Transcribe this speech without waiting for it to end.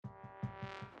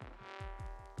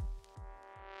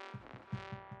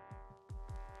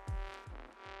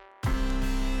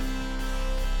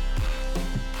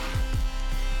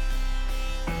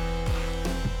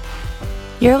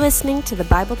You're listening to the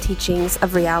Bible teachings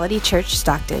of Reality Church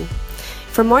Stockton.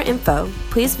 For more info,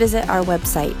 please visit our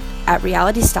website at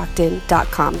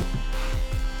realitystockton.com.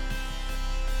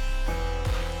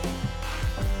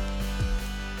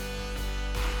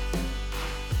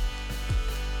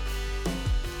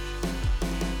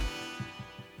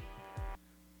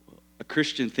 A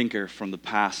Christian thinker from the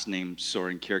past named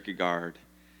Søren Kierkegaard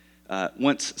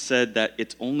once said that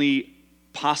it's only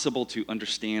possible to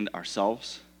understand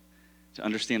ourselves, to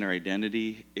understand our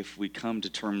identity, if we come to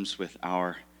terms with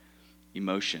our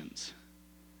emotions.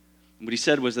 And what he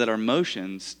said was that our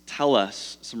emotions tell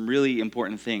us some really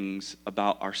important things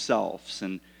about ourselves,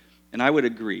 and I would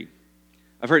agree.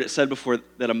 I've heard it said before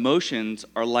that emotions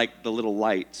are like the little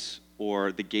lights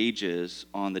or the gauges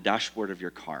on the dashboard of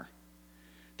your car.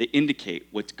 They indicate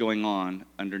what's going on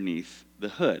underneath the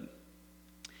hood.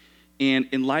 And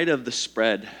in light of the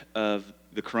spread of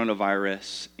the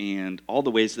coronavirus and all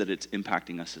the ways that it's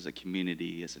impacting us as a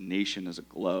community, as a nation, as a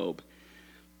globe,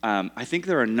 I think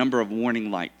there are a number of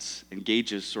warning lights and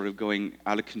gauges sort of going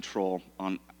out of control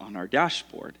on our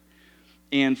dashboard.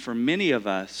 And for many of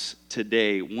us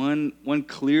today, one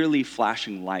clearly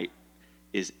flashing light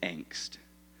is angst.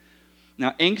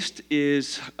 Now, angst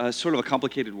is sort of a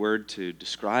complicated word to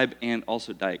describe and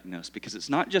also diagnose, because it's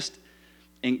not just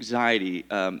anxiety.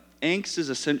 Angst is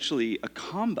essentially a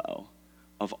combo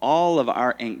of all of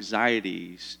our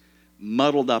anxieties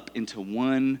muddled up into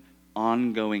one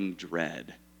ongoing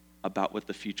dread about what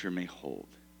the future may hold.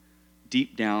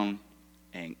 Deep down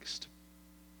angst.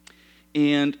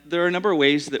 And there are a number of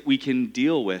ways that we can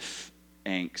deal with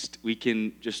angst. We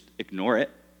can just ignore it,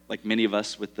 like many of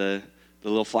us with the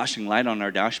little flashing light on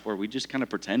our dashboard. We just kind of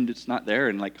pretend it's not there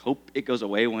and hope it goes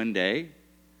away one day.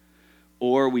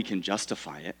 Or we can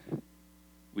justify it.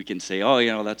 We can say,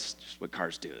 that's just what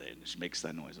cars do. It just makes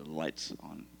that noise with the lights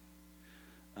on.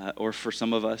 Or for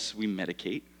some of us, we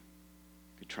medicate.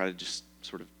 We try to just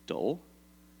sort of dull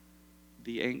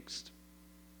the angst.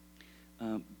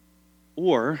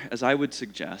 Or, as I would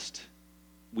suggest,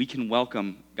 we can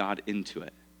welcome God into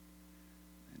it,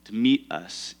 to meet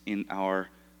us in our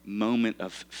moment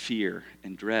of fear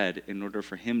and dread in order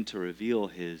for him to reveal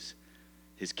his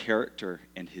character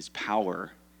and his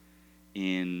power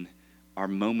in our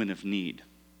moment of need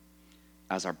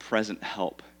as our present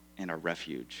help and our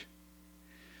refuge.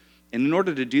 And in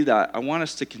order to do that, I want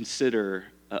us to consider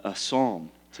a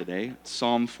psalm today,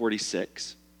 Psalm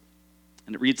 46.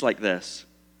 And it reads like this: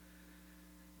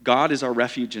 God is our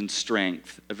refuge and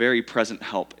strength, a very present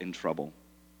help in trouble.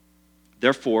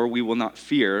 Therefore, we will not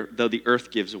fear, though the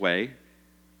earth gives way,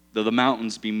 though the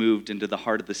mountains be moved into the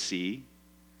heart of the sea,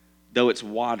 though its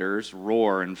waters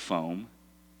roar and foam,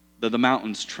 though the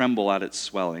mountains tremble at its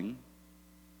swelling.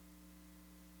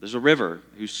 There's a river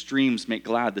whose streams make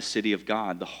glad the city of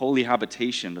God, the holy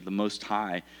habitation of the Most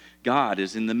High. God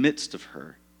is in the midst of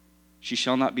her. She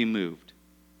shall not be moved.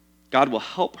 God will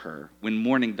help her when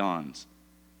morning dawns.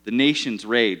 The nations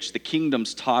rage, the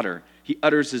kingdoms totter. He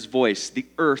utters his voice, the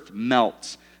earth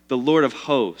melts. The Lord of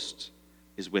hosts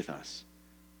is with us.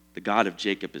 The God of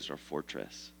Jacob is our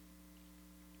fortress.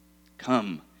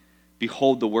 Come,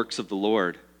 behold the works of the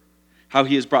Lord, how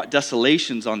he has brought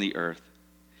desolations on the earth.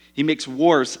 He makes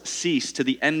wars cease to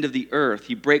the end of the earth.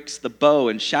 He breaks the bow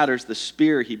and shatters the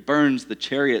spear. He burns the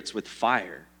chariots with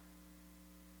fire.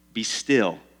 Be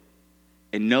still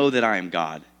and know that I am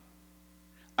God.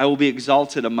 I will be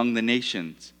exalted among the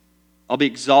nations. I'll be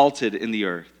exalted in the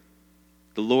earth.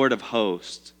 The Lord of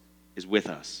hosts is with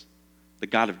us. The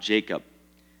God of Jacob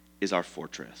is our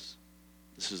fortress.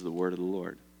 This is the word of the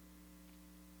Lord.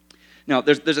 Now,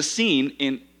 there's a scene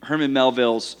in Herman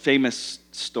Melville's famous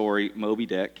story, Moby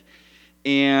Dick,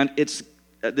 and it's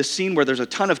the scene where there's a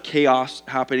ton of chaos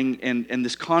happening and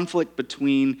this conflict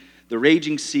between the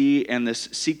raging sea and this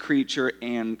sea creature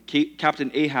and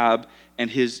Captain Ahab and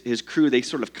his crew. They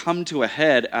sort of come to a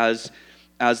head as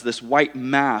this white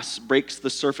mass breaks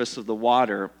the surface of the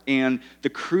water, and the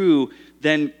crew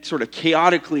then sort of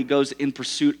chaotically goes in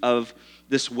pursuit of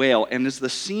this whale. And as the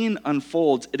scene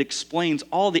unfolds, it explains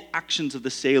all the actions of the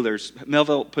sailors.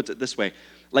 Melville puts it this way: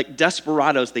 like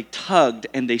desperados, they tugged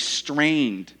and they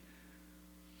strained.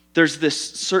 There's this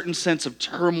certain sense of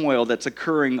turmoil that's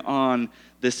occurring on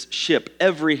this ship.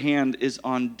 Every hand is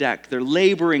on deck. They're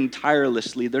laboring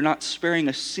tirelessly. They're not sparing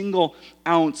a single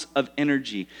ounce of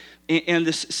energy. And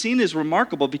this scene is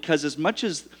remarkable because as much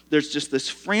as there's just this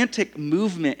frantic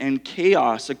movement and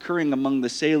chaos occurring among the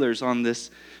sailors on this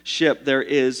ship, there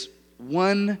is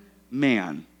one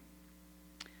man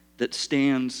that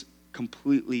stands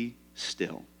completely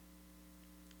still.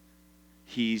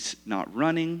 He's not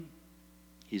running.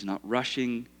 He's not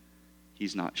rushing.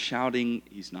 He's not shouting.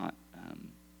 He's not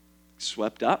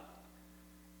swept up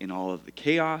in all of the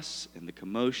chaos and the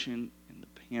commotion and the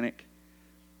panic.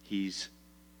 He's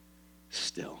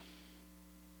still.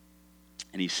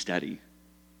 And he's steady.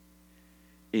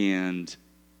 And,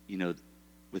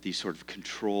 with these sort of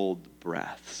controlled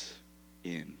breaths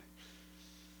in,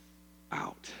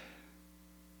 out.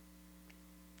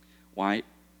 Why?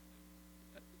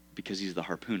 Because he's the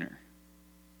harpooner.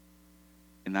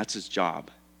 And that's his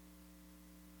job.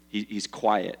 He's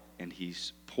quiet and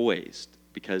he's poised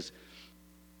because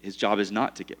his job is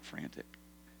not to get frantic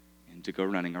and to go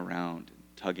running around and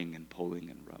tugging and pulling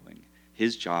and rowing.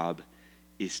 His job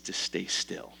is to stay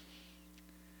still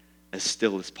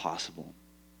as possible.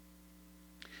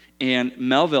 And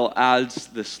Melville adds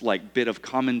this bit of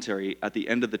commentary at the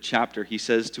end of the chapter. He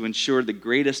says, to ensure the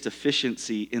greatest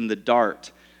efficiency in the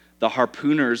dart, the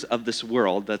harpooners of this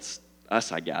world, that's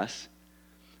us, I guess,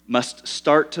 must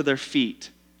start to their feet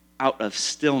out of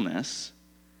stillness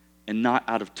and not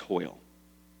out of toil.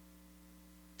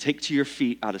 Take to your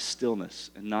feet out of stillness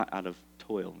and not out of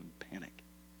toil and panic.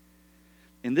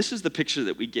 And this is the picture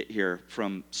that we get here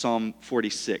from Psalm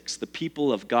 46. The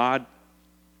people of God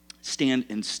stand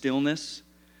in stillness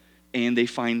and they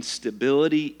find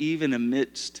stability even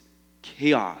amidst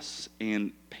chaos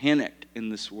and panic in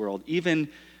this world. Even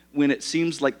when it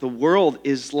seems like the world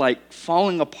is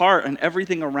falling apart and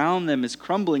everything around them is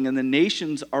crumbling and the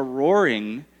nations are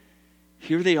roaring,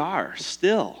 here they are,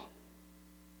 still.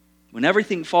 When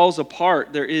everything falls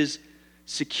apart, there is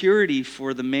security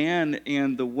for the man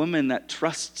and the woman that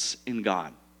trusts in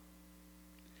God.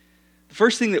 The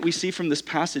first thing that we see from this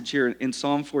passage here in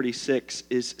Psalm 46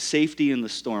 is safety in the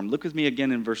storm. Look with me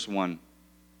again in verse 1.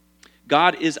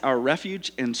 God is our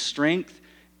refuge and strength,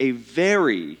 a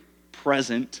very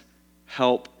present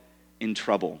help in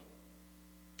trouble.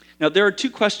 Now, there are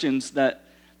two questions that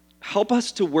help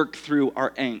us to work through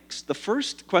our angst. The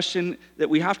first question that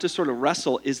we have to sort of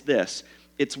wrestle is this.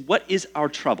 It's, what is our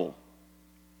trouble?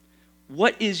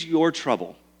 What is your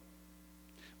trouble?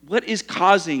 What is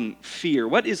causing fear?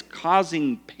 What is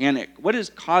causing panic? What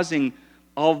is causing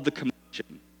all of the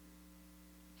commotion?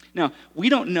 Now, we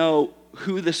don't know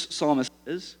who this psalmist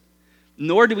is,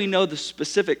 nor do we know the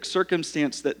specific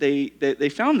circumstance that they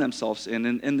found themselves in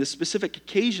and the specific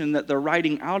occasion that they're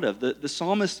writing out of. The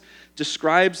psalmist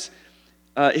describes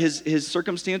his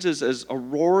circumstances as a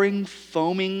roaring,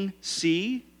 foaming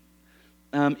sea.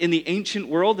 In the ancient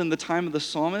world, in the time of the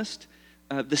psalmist,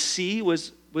 the sea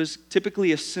was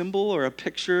typically a symbol or a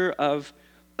picture of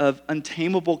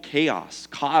untamable chaos,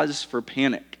 cause for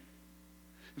panic.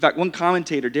 In fact, one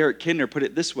commentator, Derek Kidner, put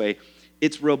it this way: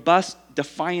 its robust,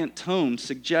 defiant tone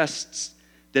suggests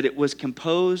that it was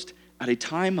composed at a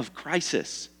time of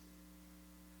crisis.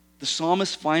 The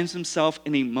psalmist finds himself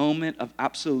in a moment of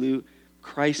absolute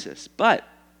crisis, but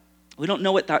we don't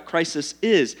know what that crisis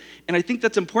is. And I think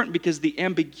that's important because the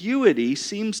ambiguity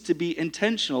seems to be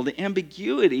intentional. The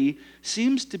ambiguity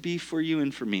seems to be for you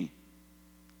and for me.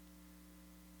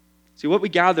 See, what we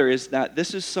gather is that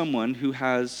this is someone who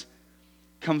has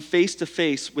come face to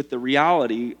face with the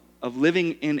reality of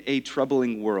living in a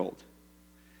troubling world.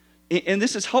 And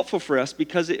this is helpful for us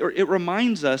because it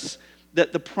reminds us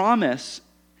that the promise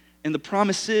and the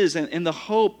promises and the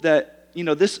hope that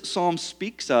this psalm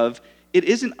speaks of, it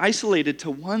isn't isolated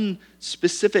to one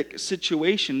specific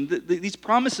situation. These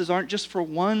promises aren't just for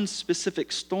one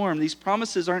specific storm. These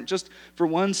promises aren't just for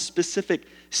one specific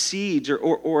siege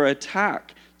or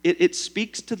attack. It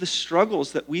speaks to the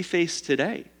struggles that we face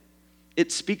today. It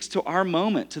speaks to our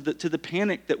moment, to the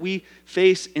panic that we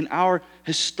face in our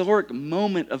historic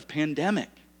moment of pandemic.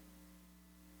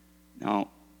 Now,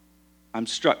 I'm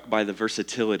struck by the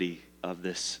versatility of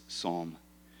this psalm.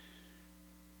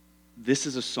 This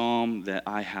is a psalm that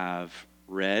I have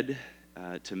read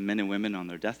to men and women on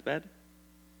their deathbed.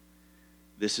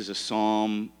 This is a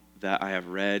psalm that I have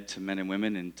read to men and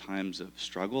women in times of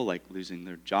struggle, like losing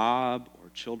their job or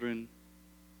children.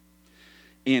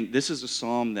 And this is a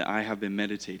psalm that I have been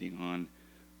meditating on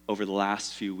over the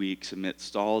last few weeks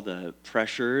amidst all the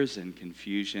pressures and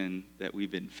confusion that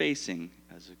we've been facing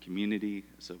as a community,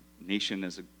 as a nation,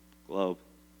 as a globe.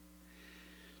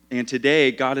 And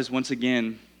today, God is once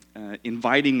again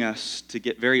inviting us to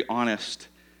get very honest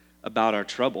about our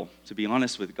trouble, to be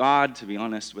honest with God, to be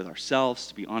honest with ourselves,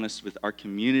 to be honest with our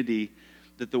community,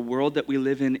 that the world that we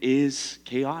live in is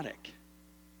chaotic.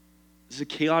 This is a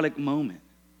chaotic moment.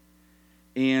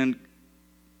 And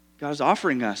God is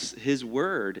offering us His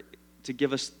word to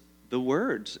give us the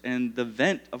words and the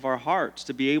vent of our hearts,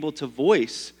 to be able to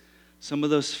voice some of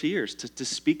those fears, to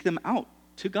speak them out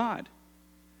to God.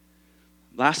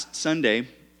 Last Sunday,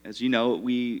 as you know,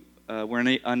 we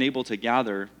were unable to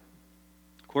gather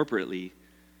corporately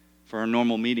for our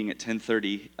normal meeting at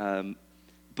 10:30,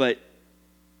 but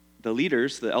the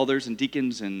leaders, the elders and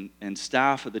deacons and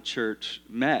staff of the church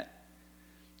met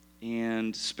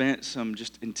and spent some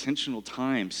just intentional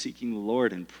time seeking the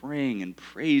Lord and praying and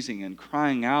praising and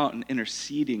crying out and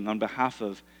interceding on behalf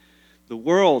of the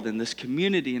world and this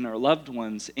community and our loved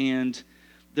ones. And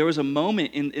there was a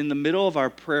moment in the middle of our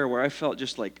prayer where I felt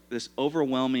just like this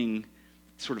overwhelming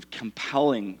sort of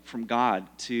compelling from God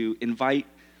to invite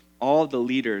all the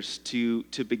leaders to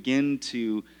begin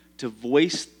to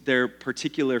voice their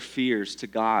particular fears to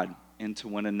God and to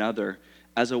one another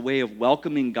as a way of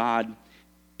welcoming God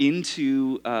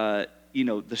into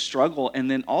the struggle,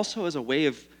 and then also as a way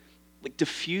of like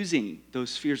diffusing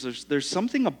those fears. There's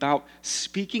something about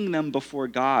speaking them before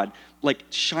God, like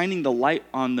shining the light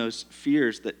on those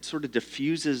fears that sort of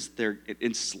diffuses their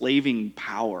enslaving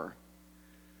power.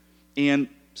 And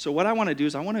so what I want to do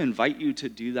is I want to invite you to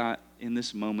do that in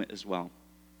this moment as well.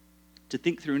 To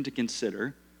think through and to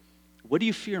consider, what do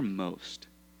you fear most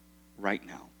right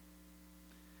now?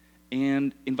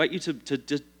 And invite you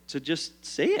to just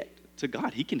say it to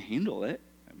God. He can handle it.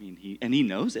 I mean, he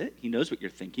knows it. He knows what you're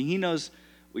thinking. He knows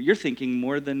what you're thinking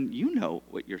more than you know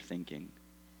what you're thinking.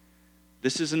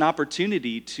 This is an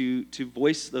opportunity to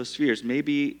voice those fears.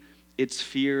 Maybe it's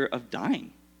fear of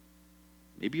dying.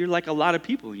 Maybe you're like a lot of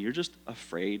people and you're just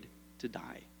afraid to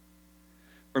die.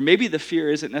 Or maybe the fear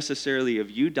isn't necessarily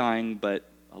of you dying, but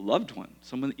a loved one,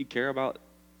 someone that you care about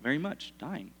very much,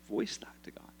 dying. Voice that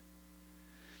to God.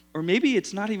 Or maybe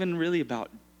it's not even really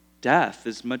about death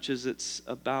as much as it's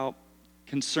about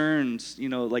concerns,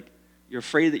 like you're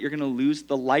afraid that you're going to lose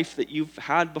the life that you've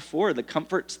had before, the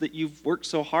comforts that you've worked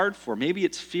so hard for. Maybe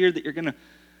it's fear that you're going to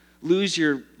lose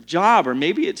your job, or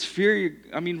maybe it's fear,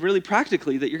 really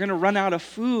practically, that you're going to run out of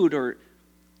food, or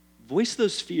voice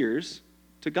those fears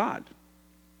to God.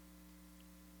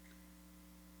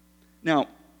 Now,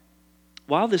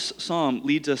 while this psalm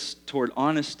leads us toward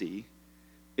honesty,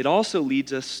 it also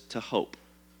leads us to hope.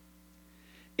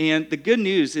 And the good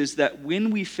news is that when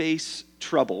we face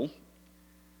trouble,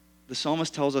 the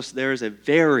psalmist tells us there is a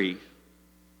very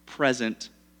present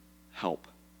help.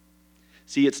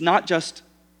 See, it's not just,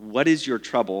 what is your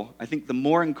trouble? I think the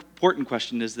more important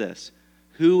question is this: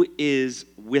 who is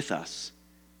with us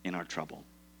in our trouble?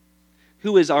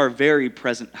 Who is our very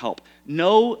present help?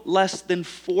 No less than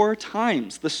 4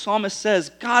 times the psalmist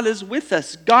says, God is with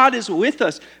us, God is with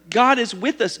us, God is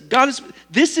with us, God is.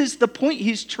 This is the point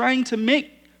he's trying to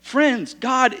make. Friends,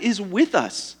 God is with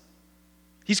us.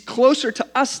 He's closer to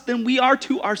us than we are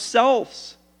to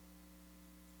ourselves.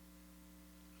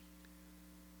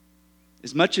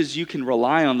 As much as you can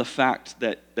rely on the fact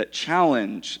that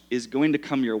challenge is going to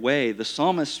come your way, the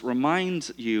psalmist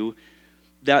reminds you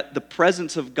that the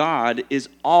presence of God is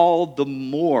all the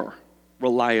more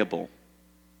reliable.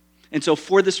 And so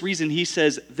for this reason, he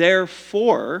says,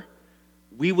 therefore,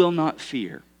 we will not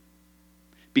fear.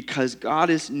 Because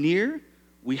God is near,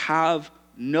 we have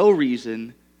no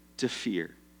reason to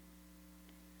fear.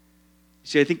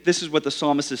 See, I think this is what the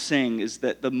psalmist is saying, is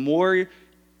that the more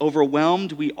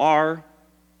overwhelmed we are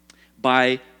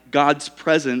by God's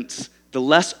presence, the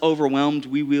less overwhelmed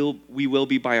we will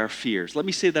be by our fears. Let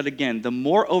me say that again. The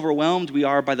more overwhelmed we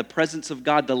are by the presence of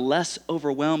God, the less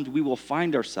overwhelmed we will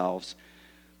find ourselves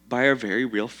by our very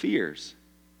real fears.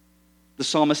 The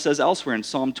psalmist says elsewhere in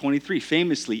Psalm 23,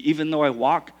 famously, even though I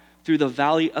walk through the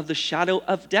valley of the shadow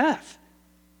of death,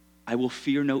 I will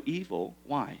fear no evil.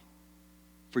 Why?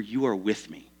 For you are with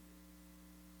me.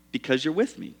 Because you're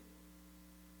with me.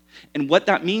 And what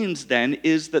that means then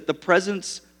is that the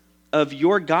presence of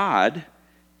your God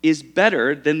is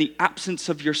better than the absence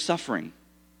of your suffering.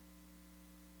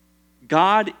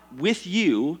 God with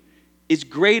you is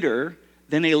greater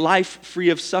than a life free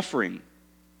of suffering.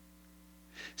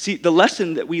 See, the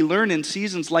lesson that we learn in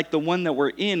seasons like the one that we're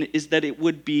in is that it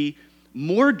would be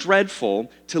more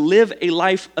dreadful to live a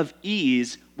life of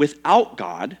ease without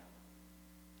God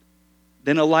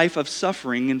than a life of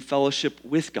suffering in fellowship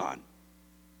with God.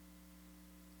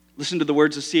 Listen to the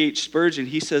words of C.H. Spurgeon.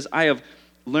 He says, I have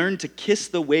learned to kiss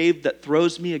the wave that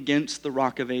throws me against the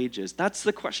rock of ages. That's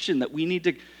the question that we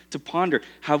need to ponder.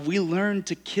 Have we learned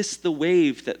to kiss the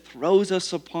wave that throws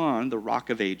us upon the rock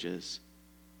of ages,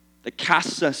 that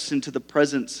casts us into the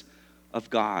presence of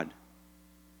God?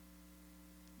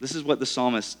 This is what the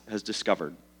psalmist has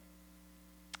discovered.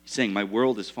 He's saying, my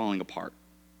world is falling apart.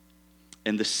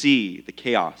 And the sea, the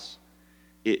chaos,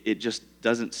 it just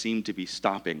doesn't seem to be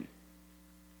stopping.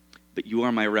 But you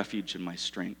are my refuge and my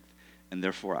strength, and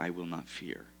therefore I will not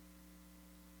fear.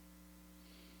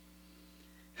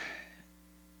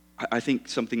 I think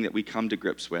something that we come to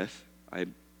grips with,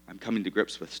 I'm coming to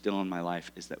grips with still in my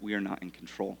life, is that we are not in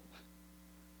control.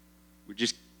 We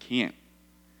just can't.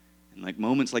 And like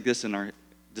moments like this in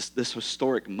this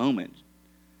historic moment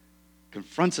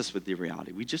confronts us with the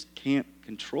reality. We just can't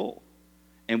control.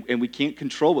 And we can't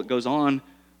control what goes on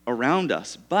around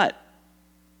us, but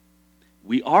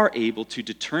we are able to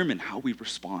determine how we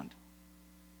respond.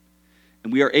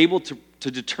 And we are able to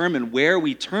determine where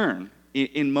we turn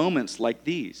in moments like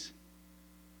these.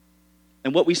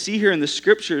 And what we see here in the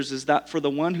scriptures is that for the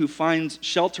one who finds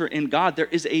shelter in God, there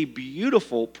is a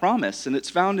beautiful promise. And it's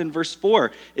found in verse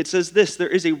 4. It says this: there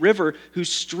is a river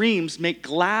whose streams make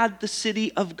glad the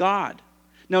city of God.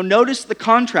 Now notice the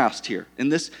contrast here in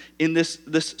this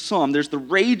psalm. There's the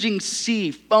raging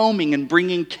sea foaming and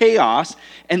bringing chaos,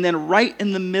 and then right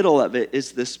in the middle of it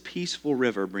is this peaceful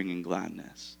river bringing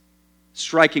gladness.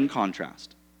 Striking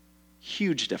contrast.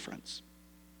 Huge difference.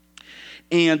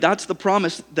 And that's the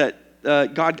promise that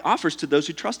God offers to those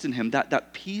who trust in him,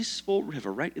 that peaceful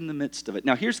river right in the midst of it.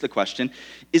 Now here's the question: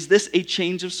 is this a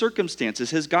change of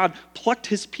circumstances? Has God plucked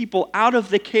his people out of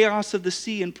the chaos of the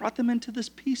sea and brought them into this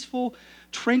peaceful,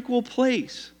 tranquil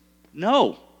place?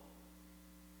 No.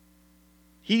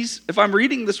 If I'm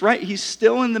reading this right, he's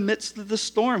still in the midst of the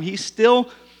storm. He's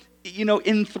still,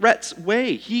 in threat's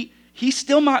way. He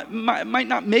still might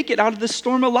not make it out of this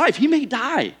storm alive. He may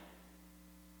die.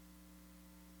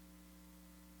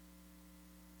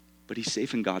 But he's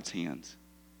safe in God's hands.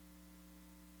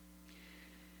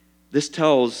 This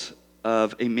tells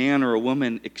of a man or a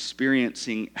woman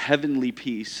experiencing heavenly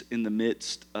peace in the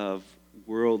midst of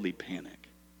worldly panic.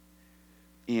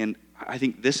 And I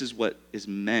think this is what is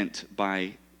meant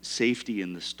by safety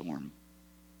in the storm.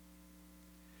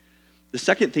 The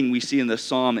second thing we see in this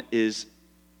psalm is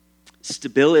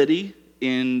stability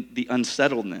in the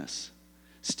unsettledness.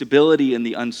 Stability in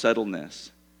the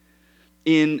unsettledness.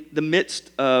 In the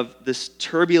midst of this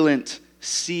turbulent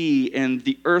sea and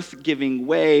the earth giving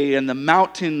way and the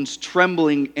mountains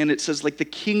trembling, and it says like the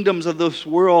kingdoms of this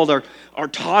world are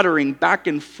tottering back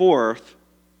and forth,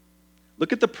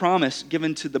 look at the promise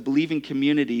given to the believing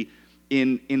community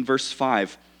in verse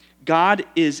 5. God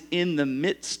is in the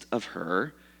midst of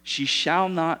her, she shall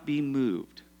not be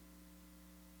moved.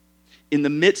 In the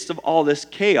midst of all this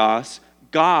chaos,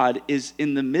 God is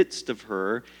in the midst of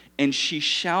her, and she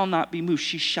shall not be moved.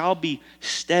 She shall be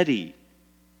steady.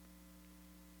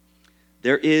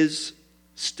 There is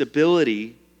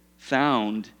stability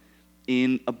found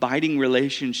in abiding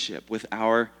relationship with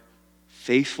our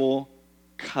faithful,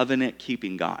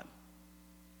 covenant-keeping God.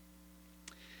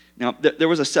 Now, there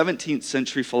was a 17th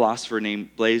century philosopher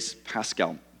named Blaise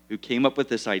Pascal who came up with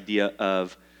this idea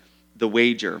of the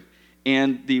wager.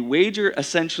 And the wager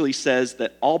essentially says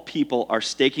that all people are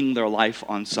staking their life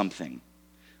on something.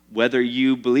 Whether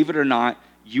you believe it or not,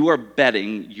 you are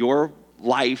betting your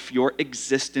life, your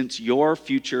existence, your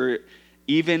future,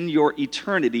 even your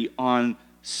eternity on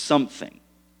something.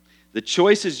 The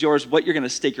choice is yours what you're going to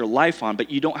stake your life on, but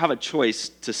you don't have a choice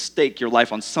to stake your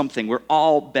life on something. We're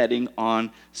all betting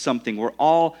on something. We're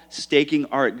all staking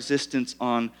our existence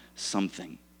on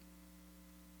something.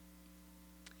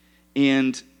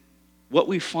 And what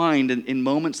we find in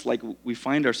moments like we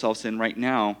find ourselves in right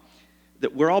now,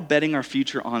 that we're all betting our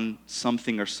future on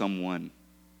something or someone.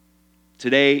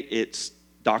 Today, it's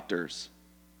doctors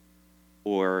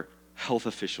or health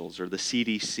officials or the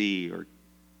CDC or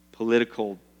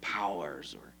political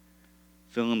powers or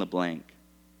fill in the blank.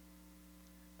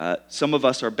 Some of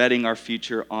us are betting our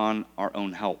future on our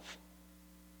own health.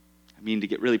 I mean, to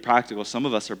get really practical, some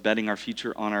of us are betting our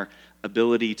future on our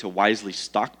ability to wisely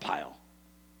stockpile.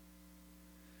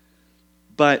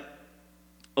 But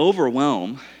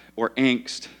overwhelm or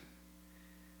angst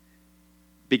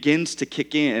begins to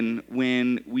kick in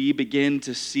when we begin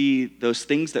to see those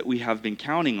things that we have been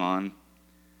counting on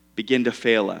begin to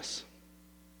fail us.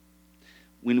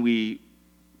 When we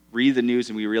read the news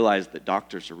and we realize that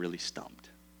doctors are really stumped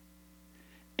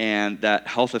and that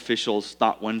health officials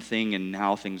thought one thing and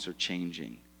now things are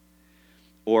changing.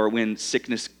 Or when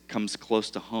sickness comes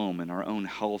close to home and our own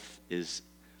health is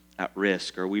at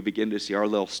risk, or we begin to see our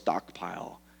little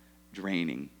stockpile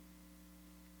draining.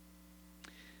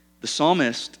 The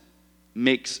psalmist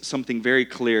makes something very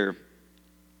clear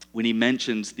when he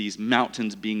mentions these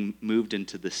mountains being moved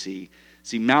into the sea.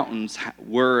 See, mountains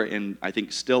were, and I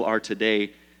think still are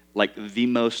today, like the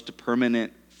most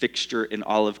permanent fixture in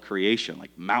all of creation.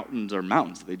 Like mountains are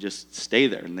mountains. They just stay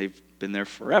there, and they've been there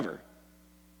forever.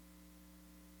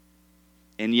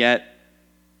 And yet,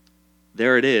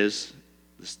 there it is,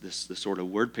 this sort of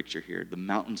word picture here. The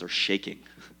mountains are shaking.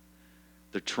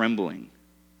 They're trembling.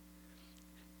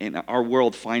 And our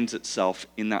world finds itself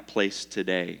in that place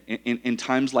today. In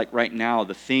times like right now,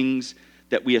 the things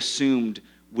that we assumed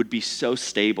would be so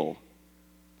stable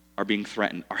are being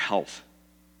threatened. Our health,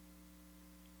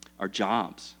 our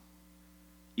jobs,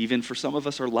 even for some of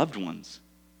us, our loved ones.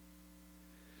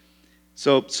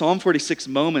 So Psalm 46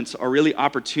 moments are really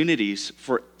opportunities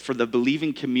for the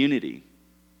believing community.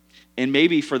 And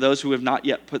maybe for those who have not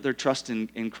yet put their trust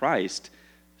in Christ,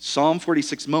 Psalm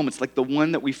 46 moments, like the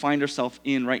one that we find ourselves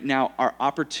in right now, are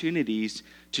opportunities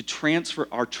to transfer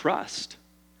our trust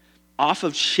off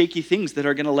of shaky things that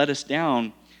are going to let us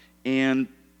down and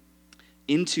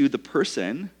into the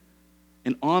person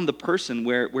and on the person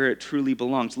where it truly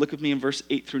belongs. Look with me in verse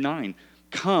 8 through 9.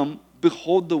 Come,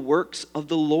 behold the works of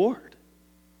the Lord.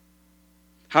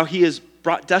 How he has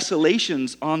brought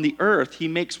desolations on the earth. He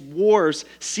makes wars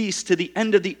cease to the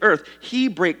end of the earth. He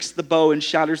breaks the bow and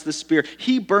shatters the spear.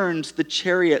 He burns the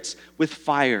chariots with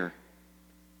fire.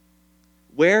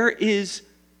 Where is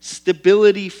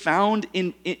stability found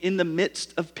in the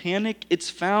midst of panic? It's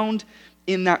found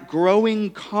in that growing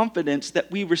confidence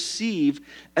that we receive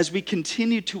as we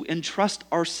continue to entrust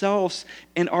ourselves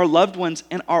and our loved ones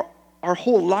and our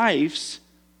whole lives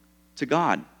to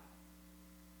God.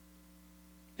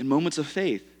 In moments of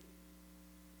faith.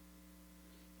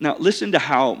 Now, listen to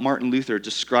how Martin Luther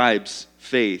describes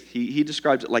faith. He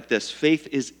describes it like this: faith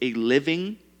is a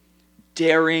living,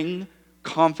 daring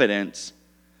confidence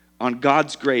on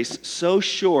God's grace so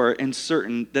sure and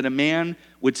certain that a man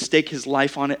would stake his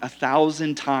life on it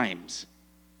 1,000 times.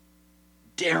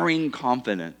 Daring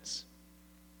confidence.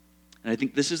 And I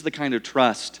think this is the kind of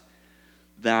trust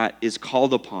that is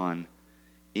called upon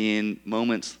in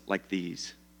moments like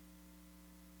these.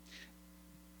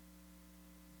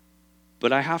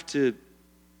 But I have to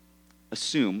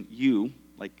assume you,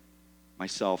 like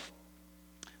myself,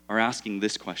 are asking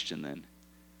this question then.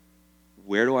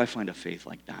 Where do I find a faith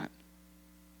like that?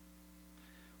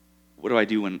 What do I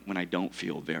do when I don't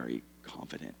feel very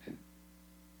confident?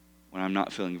 When I'm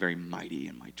not feeling very mighty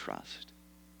in my trust?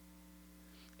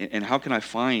 And how can I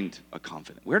find a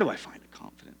confident? Where do I find a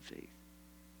confident faith?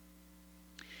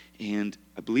 And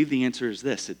I believe the answer is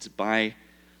this. It's by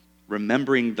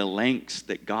remembering the lengths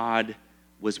that God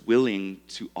was willing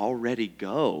to already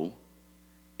go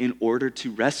in order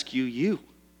to rescue you.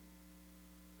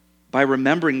 By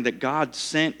remembering that God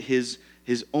sent his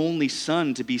only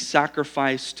son to be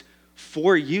sacrificed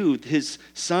for you, his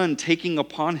son taking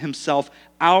upon himself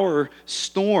our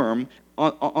storm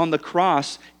on the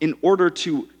cross in order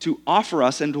to offer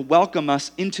us and to welcome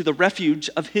us into the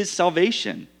refuge of his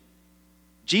salvation.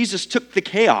 Jesus took the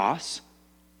chaos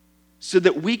so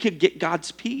that we could get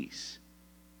God's peace.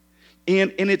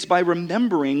 And it's by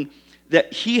remembering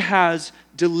that he has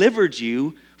delivered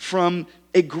you from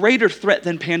a greater threat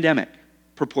than pandemic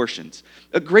proportions,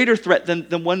 a greater threat than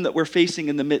the one that we're facing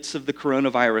in the midst of the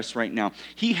coronavirus right now.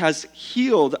 He has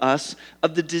healed us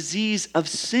of the disease of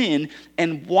sin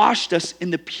and washed us in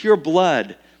the pure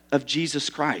blood of Jesus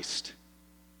Christ.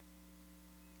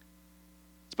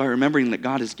 It's by remembering that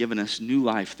God has given us new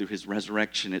life through his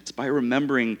resurrection. It's by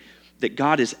remembering that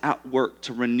God is at work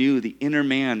to renew the inner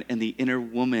man and the inner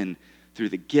woman through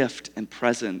the gift and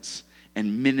presence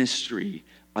and ministry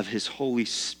of his Holy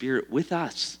Spirit with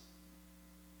us.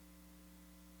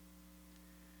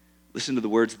 Listen to the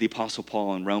words of the Apostle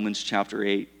Paul in Romans chapter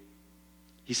 8.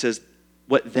 He says,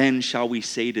 "What then shall we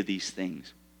say to these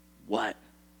things?" What?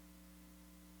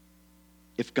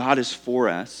 If God is for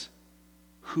us,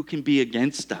 who can be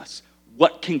against us?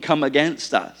 What can come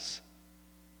against us?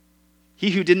 He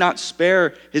who did not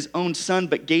spare his own son,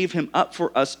 but gave him up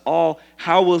for us all,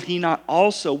 how will he not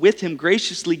also with him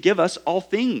graciously give us all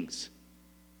things?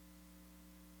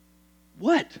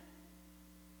 What?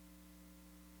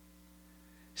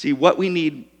 See, what we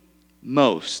need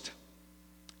most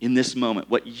in this moment,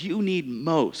 what you need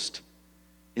most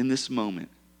in this moment,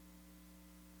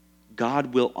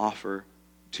 God will offer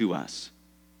to us.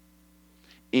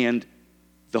 And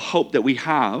the hope that we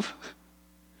have,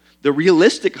 the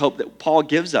realistic hope that Paul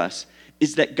gives us,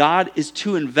 is that God is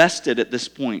too invested at this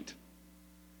point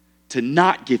to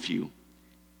not give you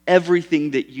everything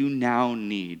that you now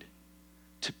need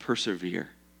to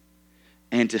persevere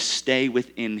and to stay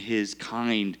within his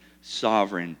kind,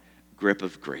 sovereign grip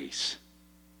of grace.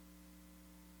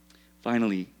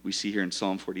 Finally, we see here in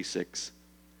Psalm 46,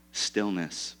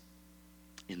 stillness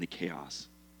in the chaos.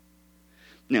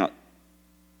 Now,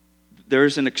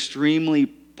 there's an extremely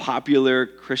popular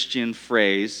Christian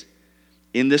phrase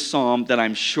in this psalm that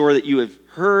I'm sure that you have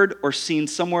heard or seen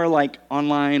somewhere like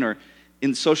online or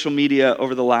in social media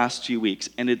over the last few weeks.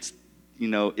 And it's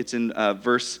in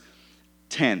verse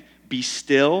 10. Be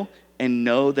still and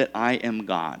know that I am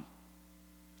God.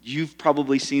 You've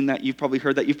probably seen that. You've probably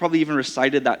heard that. You've probably even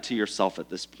recited that to yourself at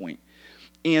this point.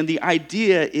 And the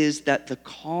idea is that the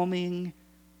calming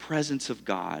presence of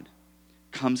God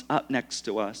comes up next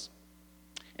to us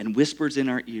and whispers in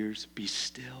our ears, be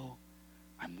still,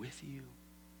 I'm with you,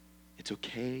 it's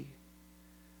okay.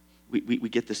 We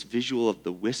get this visual of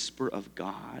the whisper of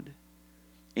God,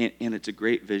 and it's a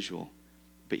great visual.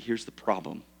 But here's the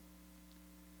problem.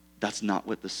 That's not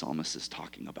what the psalmist is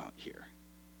talking about here.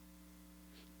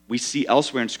 We see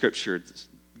elsewhere in Scripture,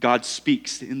 God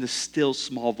speaks in the still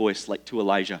small voice like to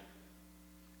Elijah.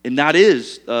 And that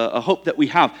is a hope that we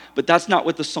have. But that's not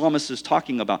what the psalmist is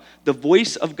talking about. The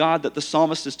voice of God that the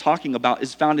psalmist is talking about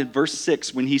is found in verse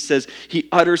 6 when he says, he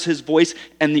utters his voice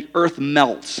and the earth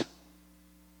melts.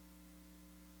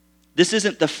 This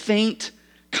isn't the faint,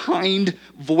 kind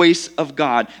voice of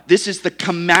God. This is the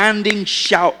commanding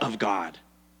shout of God.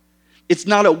 It's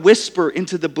not a whisper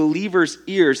into the believer's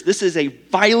ears. This is a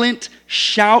violent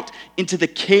shout into the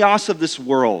chaos of this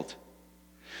world.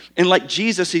 And like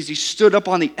Jesus, as he stood up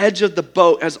on the edge of the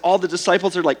boat, as all the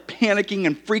disciples are like panicking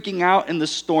and freaking out in the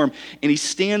storm, and he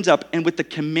stands up, and with the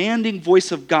commanding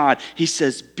voice of God, he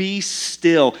says, be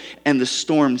still, and the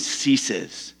storm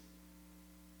ceases.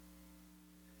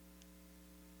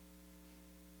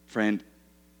 Friend,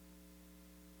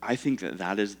 I think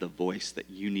that is the voice that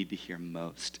you need to hear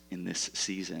most in this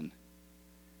season.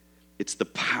 It's the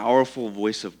powerful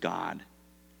voice of God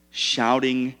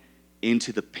shouting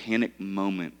into the panic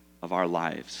moment of our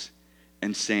lives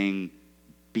and saying,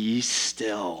 be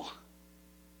still.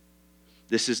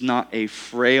 This is not a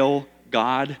frail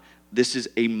God. This is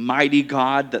a mighty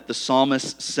God that the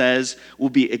psalmist says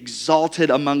will be exalted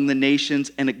among the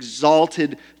nations and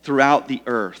exalted throughout the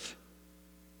earth.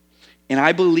 And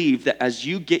I believe that as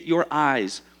you get your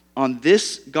eyes on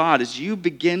this God, as you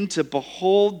begin to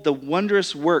behold the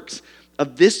wondrous works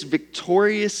of this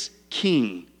victorious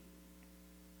King,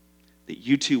 that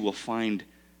you too will find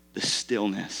the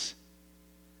stillness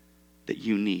that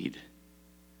you need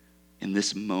in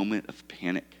this moment of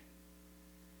panic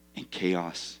and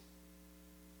chaos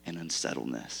and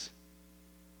unsettledness.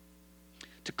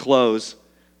 To close,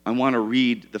 I want to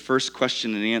read the first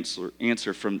question and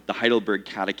answer from the Heidelberg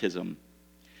Catechism.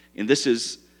 And this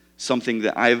is something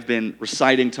that I've been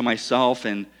reciting to myself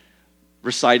and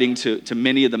reciting to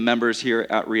many of the members here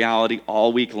at Reality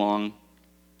all week long.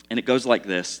 And it goes like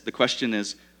this. The question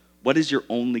is, what is your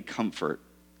only comfort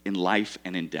in life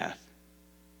and in death?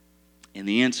 And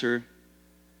the answer,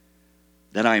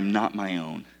 that I am not my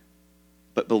own,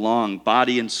 but belong,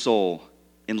 body and soul,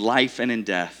 in life and in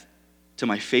death, to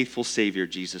my faithful Savior,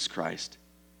 Jesus Christ.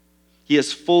 He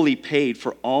has fully paid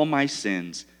for all my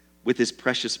sins with his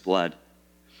precious blood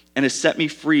and has set me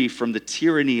free from the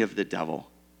tyranny of the devil.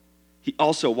 He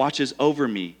also watches over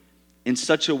me in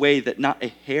such a way that not a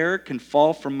hair can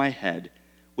fall from my head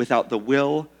without the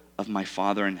will of my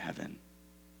Father in heaven.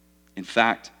 In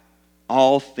fact,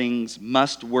 all things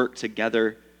must work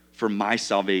together for my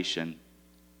salvation.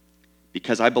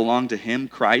 Because I belong to him,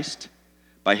 Christ,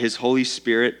 by his Holy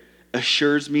Spirit,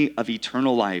 assures me of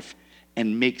eternal life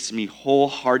and makes me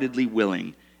wholeheartedly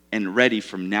willing and ready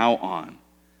from now on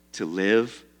to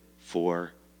live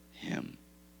for him.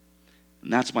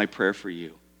 And that's my prayer for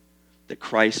you, that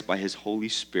Christ, by his Holy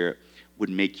Spirit, would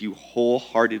make you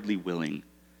wholeheartedly willing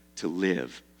to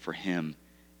live for him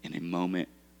in a moment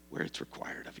where it's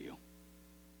required of you.